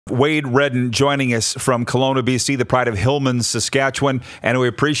Wade Redden joining us from Kelowna, BC, the pride of Hillman, Saskatchewan, and we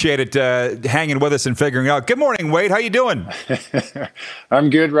appreciate it hanging with us and figuring out. Good morning, Wade. How you doing? I'm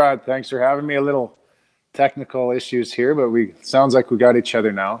good, Rod. Thanks for having me. A little technical issues here, but sounds like we got each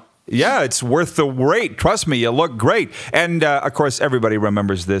other now. Yeah, it's worth the wait. Trust me, you look great. And, of course, everybody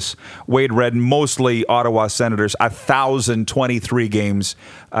remembers this. Wade Redden, mostly Ottawa Senators, 1,023 games.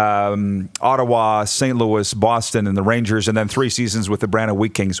 Ottawa, St. Louis, Boston, and the Rangers, and then 3 seasons with the Brandon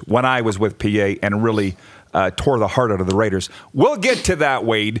Wheat Kings when I was with PA and really tore the heart out of the Raiders. We'll get to that,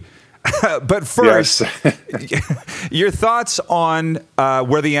 Wade. But first, yes. Your thoughts on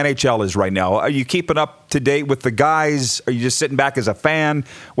where the NHL is right now. Are you keeping up to date with the guys? Are you just sitting back as a fan?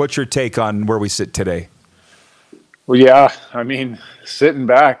 What's your take on where we sit today? Well, yeah, I mean, sitting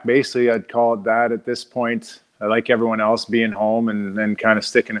back, basically, I'd call it that at this point. I like everyone else being home and kind of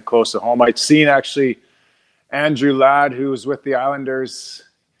sticking it close to home. I'd seen actually Andrew Ladd, who was with the Islanders.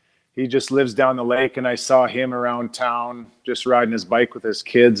 He just lives down the lake, and I saw him around town just riding his bike with his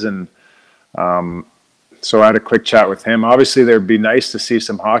kids. And so I had a quick chat with him. Obviously, it'd be nice to see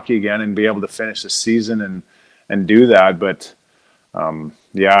some hockey again and be able to finish the season and do that. But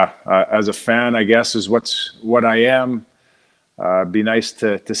yeah, as a fan, I guess is what I am. Be nice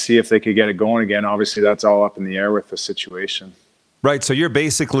to see if they could get it going again. Obviously, that's all up in the air with the situation. Right. So you're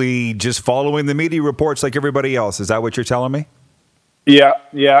basically just following the media reports like everybody else. Is that what you're telling me? Yeah.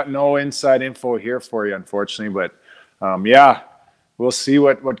 No inside info here for you, unfortunately. But yeah, we'll see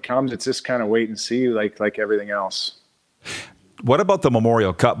what comes. It's just kind of wait and see, like everything else. What about the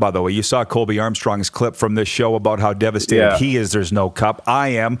Memorial Cup, by the way? You saw Colby Armstrong's clip from this show about how devastated he is there's no cup. I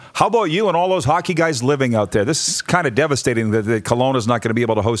am. How about you and all those hockey guys living out there? This is kind of devastating that Kelowna's not going to be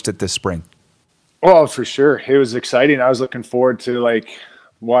able to host it this spring. Oh, for sure. It was exciting. I was looking forward to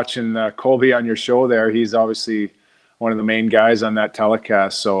watching Colby on your show there. He's obviously one of the main guys on that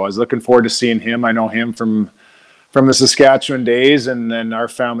telecast. So I was looking forward to seeing him. I know him from the Saskatchewan days, and then our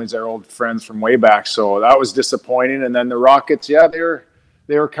families are old friends from way back. So that was disappointing. And then the Rockets, yeah, they were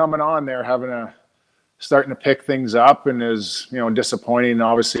coming on. They were starting to pick things up, and it was, disappointing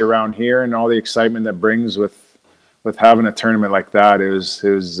obviously around here and all the excitement that brings with having a tournament like that. It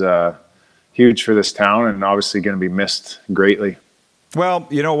was huge for this town, and obviously going to be missed greatly. Well,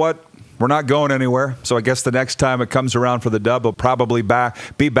 you know what? We're not going anywhere, so I guess the next time it comes around for the dub, we'll probably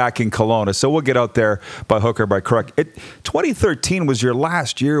be back in Kelowna. So we'll get out there by hook or by crook. 2013 was your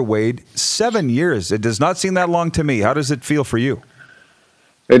last year, Wade. 7 years. It does not seem that long to me. How does it feel for you?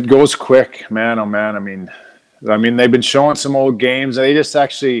 It goes quick, man. Oh, man. I mean, they've been showing some old games. They just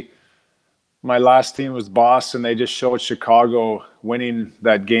actually, my last team was Boston. They just showed Chicago winning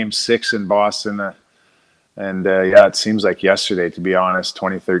that Game 6 in Boston. And yeah, it seems like yesterday, to be honest,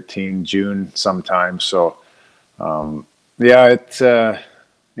 2013, June sometime. So, yeah,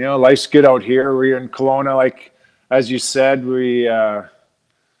 life's good out here. We're in Kelowna, like, as you said, we, got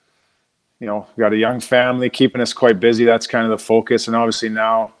a young family keeping us quite busy. That's kind of the focus. And obviously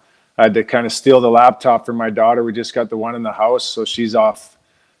now I had to kind of steal the laptop from my daughter. We just got the one in the house. So she's off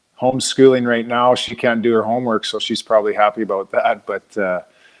homeschooling right now. She can't do her homework, so she's probably happy about that. But,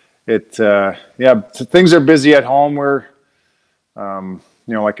 things are busy at home. We're,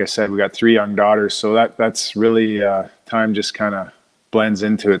 like I said, we got 3 young daughters, so that's really time just kind of blends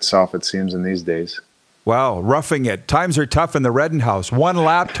into itself, it seems, in these days. Wow, roughing it. Times are tough in the Redden house. 1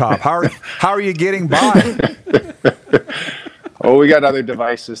 laptop. How are you getting by? Oh, we got other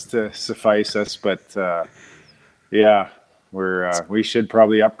devices to suffice us, but yeah, we should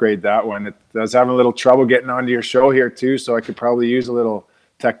probably upgrade that one. I was having a little trouble getting onto your show here too, so I could probably use a little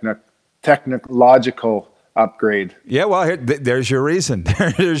technological upgrade. Yeah, well, there's your reason.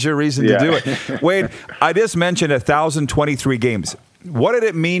 There's your reason to do it. Wade, I just mentioned 1,023 games. What did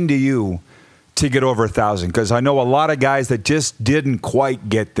it mean to you to get over 1,000? Because I know a lot of guys that just didn't quite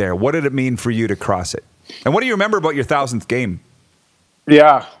get there. What did it mean for you to cross it? And what do you remember about your 1,000th game?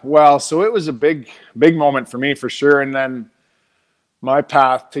 Yeah, well, so it was a big moment for me, for sure. And then my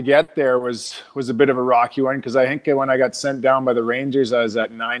path to get there was a bit of a rocky one, because I think when I got sent down by the Rangers, I was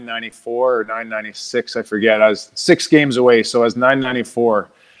at 994 or 996, I forget. I was 6 games away, so I was 994.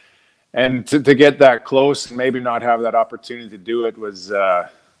 And to get that close and maybe not have that opportunity to do it was,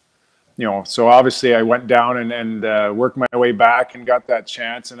 so obviously I went down and worked my way back and got that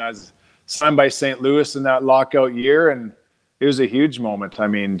chance. And I was signed by St. Louis in that lockout year, and it was a huge moment. I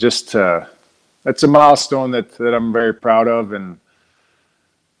mean, just it's a milestone that I'm very proud of, and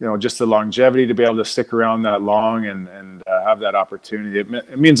just the longevity to be able to stick around that long and have that opportunity.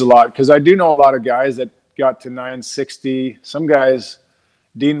 It means a lot, because I do know a lot of guys that got to 960. Some guys,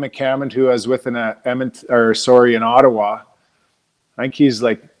 Dean McCammond, who I was with in Ottawa, I think he's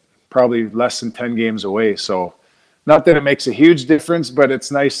like probably less than 10 games away. So not that it makes a huge difference, but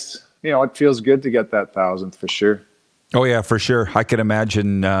it's nice. It feels good to get that 1,000th for sure. Oh yeah, for sure. I can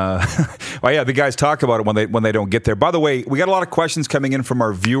imagine. Well, yeah, the guys talk about it when they don't get there. By the way, we got a lot of questions coming in from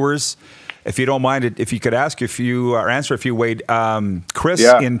our viewers. If you don't mind, if you could answer a few, Wade. Chris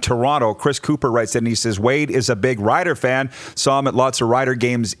in Toronto, Chris Cooper writes in. He says Wade is a big Rider fan. Saw him at lots of Rider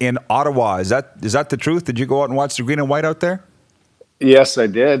games in Ottawa. Is that the truth? Did you go out and watch the green and white out there? Yes, I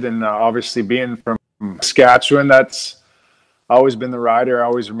did, and obviously being from Saskatchewan, that's always been the Rider. I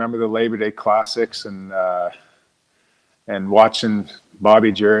always remember the Labor Day Classics and watching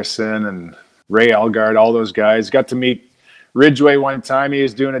Bobby Jurison and Ray Elgard, all those guys. Got to meet Ridgway one time. He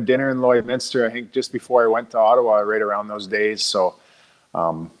was doing a dinner in Lloydminster, I think, just before I went to Ottawa, right around those days. So,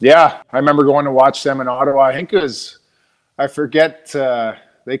 I remember going to watch them in Ottawa. I think it was, I forget,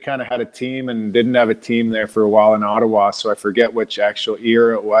 they kind of had a team and didn't have a team there for a while in Ottawa, so I forget which actual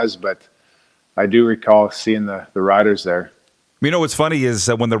era it was, but I do recall seeing the Riders there. You know what's funny is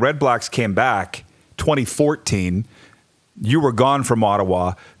when the Red Blacks came back, 2014, you were gone from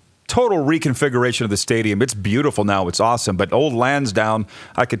Ottawa. Total reconfiguration of the stadium. It's beautiful now. It's awesome. But old Lansdowne,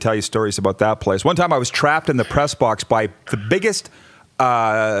 I could tell you stories about that place. One time I was trapped in the press box by the biggest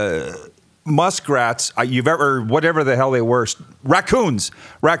muskrats you've ever, whatever the hell they were, raccoons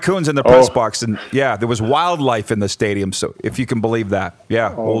in the press box. And yeah, there was wildlife in the stadium. So if you can believe that.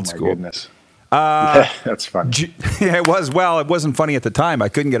 Yeah, old school. Goodness. That's fun. Yeah, it was. Well, it wasn't funny at the time. I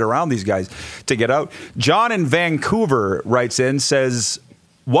couldn't get around these guys to get out. John in Vancouver writes in, says,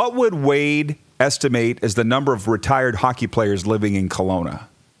 what would Wade estimate as the number of retired hockey players living in Kelowna?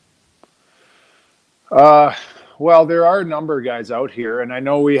 Well, there are a number of guys out here, and I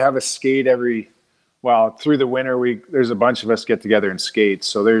know we have a skate through the winter. There's a bunch of us get together and skate,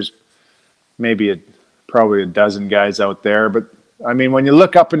 so there's maybe probably a dozen guys out there. But I mean, when you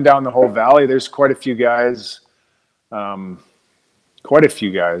look up and down the whole valley, there's quite a few guys. I don't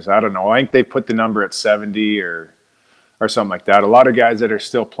know. I think they put the number at 70 or something like that. A lot of guys that are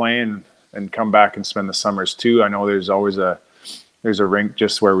still playing and come back and spend the summers too. I know there's a rink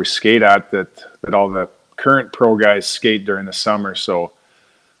just where we skate at that all the current pro guys skate during the summer. So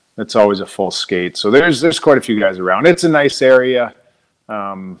it's always a full skate. So there's quite a few guys around. It's a nice area,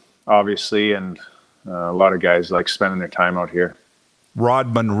 obviously, and a lot of guys like spending their time out here.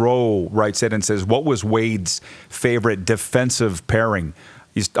 Rod Monroe writes in and says, what was Wade's favorite defensive pairing?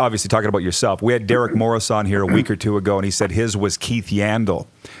 He's obviously talking about yourself. We had Derek Morris on here a week or two ago, and he said his was Keith Yandel.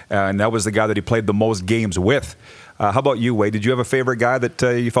 And that was the guy that he played the most games with. How about you, Wade? Did you have a favorite guy that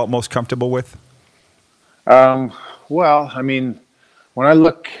you felt most comfortable with? Well, I mean, when I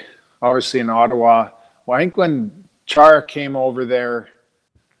look, obviously, in Ottawa, I think when Chara came over there,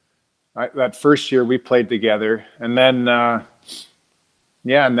 that first year we played together. And then,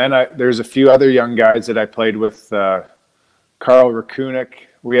 there's a few other young guys that I played with, Carl Rakunik.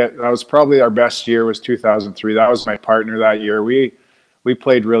 That was probably our best year, was 2003. That was my partner that year. We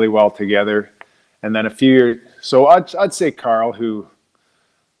played really well together. And then a few years, so I'd say Carl, who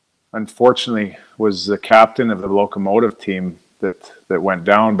unfortunately was the captain of the locomotive team that went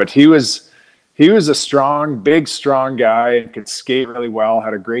down, but he was a big strong guy and could skate really well,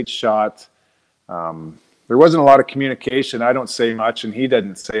 had a great shot. There wasn't a lot of communication. I don't say much, and he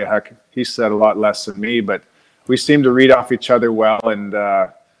didn't say a heck. He said a lot less than me, but we seemed to read off each other well, and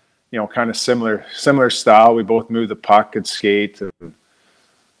kind of similar style. We both moved the puck and skate. And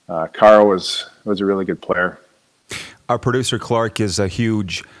Carl was a really good player. Our producer Clark is a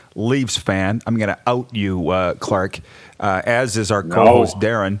huge Leafs fan. I'm going to out you, Clark, as is our co-host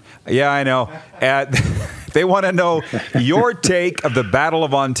Darren. Yeah, I know. They want to know your take of the Battle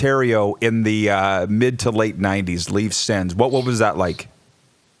of Ontario in the mid to late 90s, Leafs Sens. What was that like?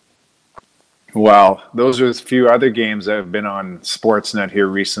 Well, those are a few other games that have been on Sportsnet here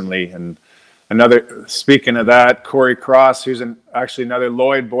recently. And speaking of that, Corey Cross, who's actually another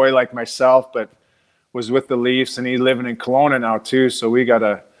Lloyd boy like myself, but was with the Leafs, and he's living in Kelowna now too. So we got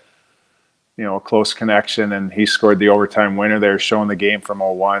a close connection, and he scored the overtime winner there, showing the game from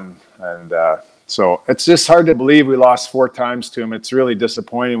 01. And so it's just hard to believe we lost 4 times to him. It's really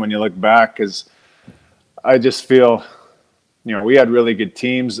disappointing when you look back, because I just feel, we had really good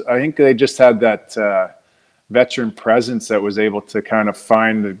teams. I think they just had that veteran presence that was able to kind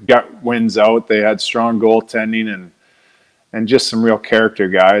of gut wins out. They had strong goaltending and just some real character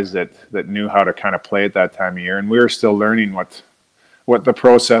guys that knew how to kind of play at that time of year. And we were still learning what the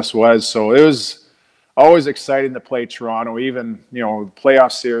process was. So it was always exciting to play Toronto, even,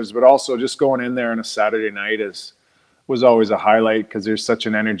 playoff series, but also just going in there on a Saturday night was always a highlight, because there's such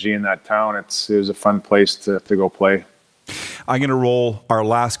an energy in that town. It was a fun place to go play. I'm going to roll our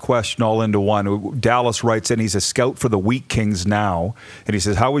last question all into one. Dallas writes in, he's a scout for the Wheat Kings now. And he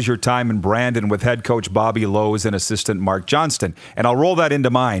says, how was your time in Brandon with head coach Bobby Lowe's and assistant Mark Johnston? And I'll roll that into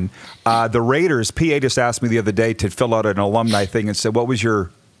mine. The Raiders, PA just asked me the other day to fill out an alumni thing and said, what was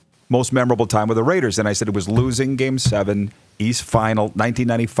your most memorable time with the Raiders? And I said it was losing Game 7, East Final,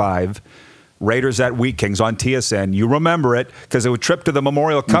 1995. Raiders at Wheat Kings on TSN. You remember it because the trip to the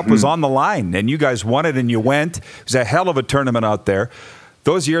Memorial Cup was on the line, and you guys won it, and you went. It was a hell of a tournament out there.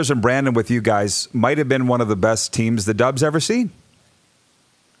 Those years in Brandon with you guys might have been one of the best teams the Dubs ever seen.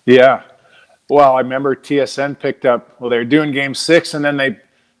 Yeah. Well, I remember TSN picked up, well, they were doing Game 6, and then they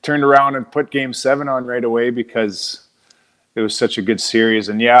turned around and put Game 7 on right away because it was such a good series.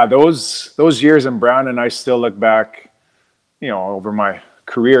 And, yeah, those years in Brandon, I still look back, over my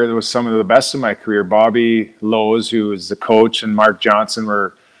career, there was some of the best of my career. Bobby Lowe's, who was the coach, and Mark Johnson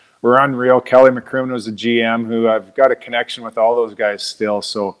were unreal. Kelly McCrimmon was the GM, who I've got a connection with all those guys still.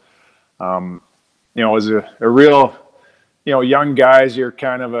 So, it was a real, young guys. You're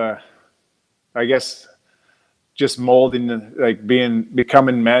kind of I guess, just molding, like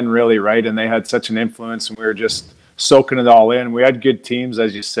becoming men, really, right? And they had such an influence, and we were just soaking it all in. We had good teams,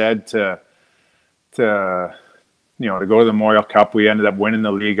 as you said, to go to the Memorial Cup. We ended up winning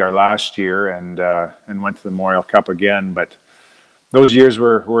the league our last year and went to the Memorial Cup again. But those years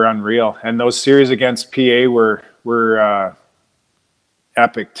were unreal. And those series against PA were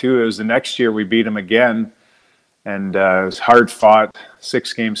epic too. It was the next year we beat them again. And it was hard fought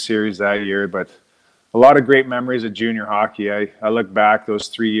 6-game series that year. But a lot of great memories of junior hockey. I look back those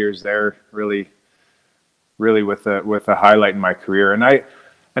 3 years there really with a highlight in my career. And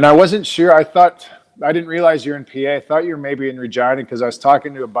I wasn't sure. I didn't realize you're in PA. I thought you were maybe in Regina because I was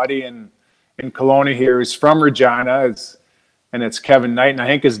talking to a buddy in Kelowna here who's from Regina. It's Kevin Knight, and I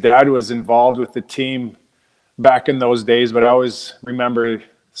think his dad was involved with the team back in those days. But I always remember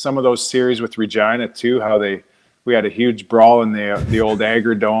some of those series with Regina too, how we had a huge brawl in the old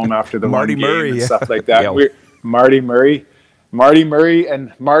Agrodome after the Marty one game Murray, and stuff like that. Yeah. Marty Murray,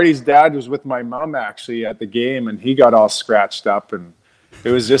 and Marty's dad was with my mom actually at the game, and he got all scratched up, and it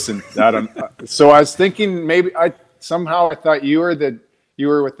was just so I was thinking maybe I thought you were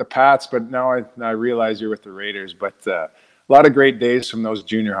with the Pats, but now I realize you're with the Raiders. But a lot of great days from those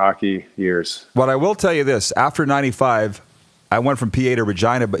junior hockey years. But I will tell you this: after '95, I went from PA to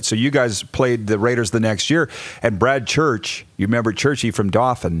Regina. But so you guys played the Raiders the next year, and Brad Church, you remember Churchy from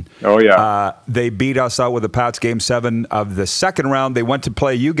Dauphin? Oh yeah. They beat us out with the Pats Game 7 of the second round. They went to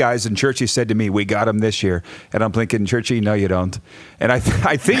play you guys, and Churchy said to me, "We got him this year." And I'm thinking, Churchy, no, you don't. And I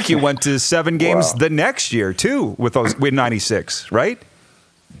think you went to 7 games the next year too with '96, right?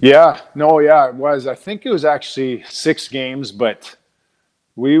 Yeah. No. Yeah, it was. I think it was actually 6 games, but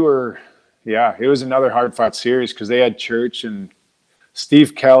we were. Yeah, it was another hard-fought series because they had Church and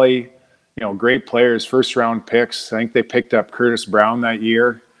Steve Kelly, great players, first-round picks. I think they picked up Curtis Brown that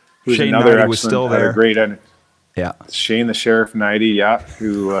year. Shane Knighty was still there. Great, yeah. Shane the Sheriff Knighty, yeah,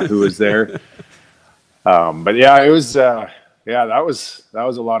 who was there. But yeah, it was. That was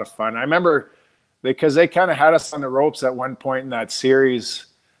a lot of fun. I remember because they kind of had us on the ropes at one point in that series.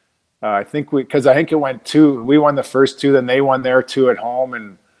 I think it went 2. We won the first 2, then they won their 2 at home,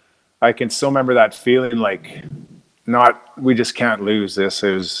 and I can still remember that feeling like we just can't lose this.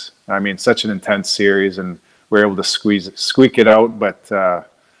 It was, such an intense series, and we were able to squeak it out. But,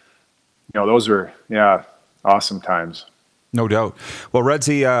 those were, awesome times. No doubt. Well,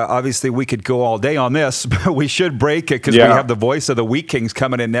 Redsy, obviously we could go all day on this, but we should break it because we have the voice of the Wheat Kings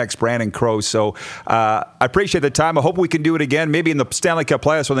coming in next, Brandon Crowe. So I appreciate the time. I hope we can do it again, maybe in the Stanley Cup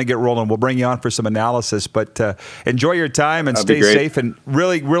playoffs when they get rolling. We'll bring you on for some analysis. But enjoy your time and stay safe, and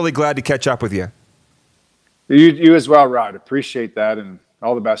really, really glad to catch up with you. You as well, Rod. Appreciate that, and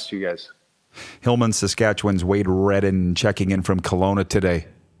all the best to you guys. Hillman, Saskatchewan's Wade Redden checking in from Kelowna today.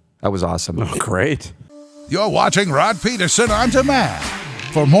 That was awesome. Oh, great. You're watching Rod Pedersen On Demand.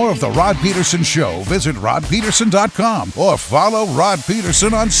 For more of The Rod Pedersen Show, visit rodpedersen.com or follow Rod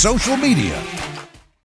Pedersen on social media.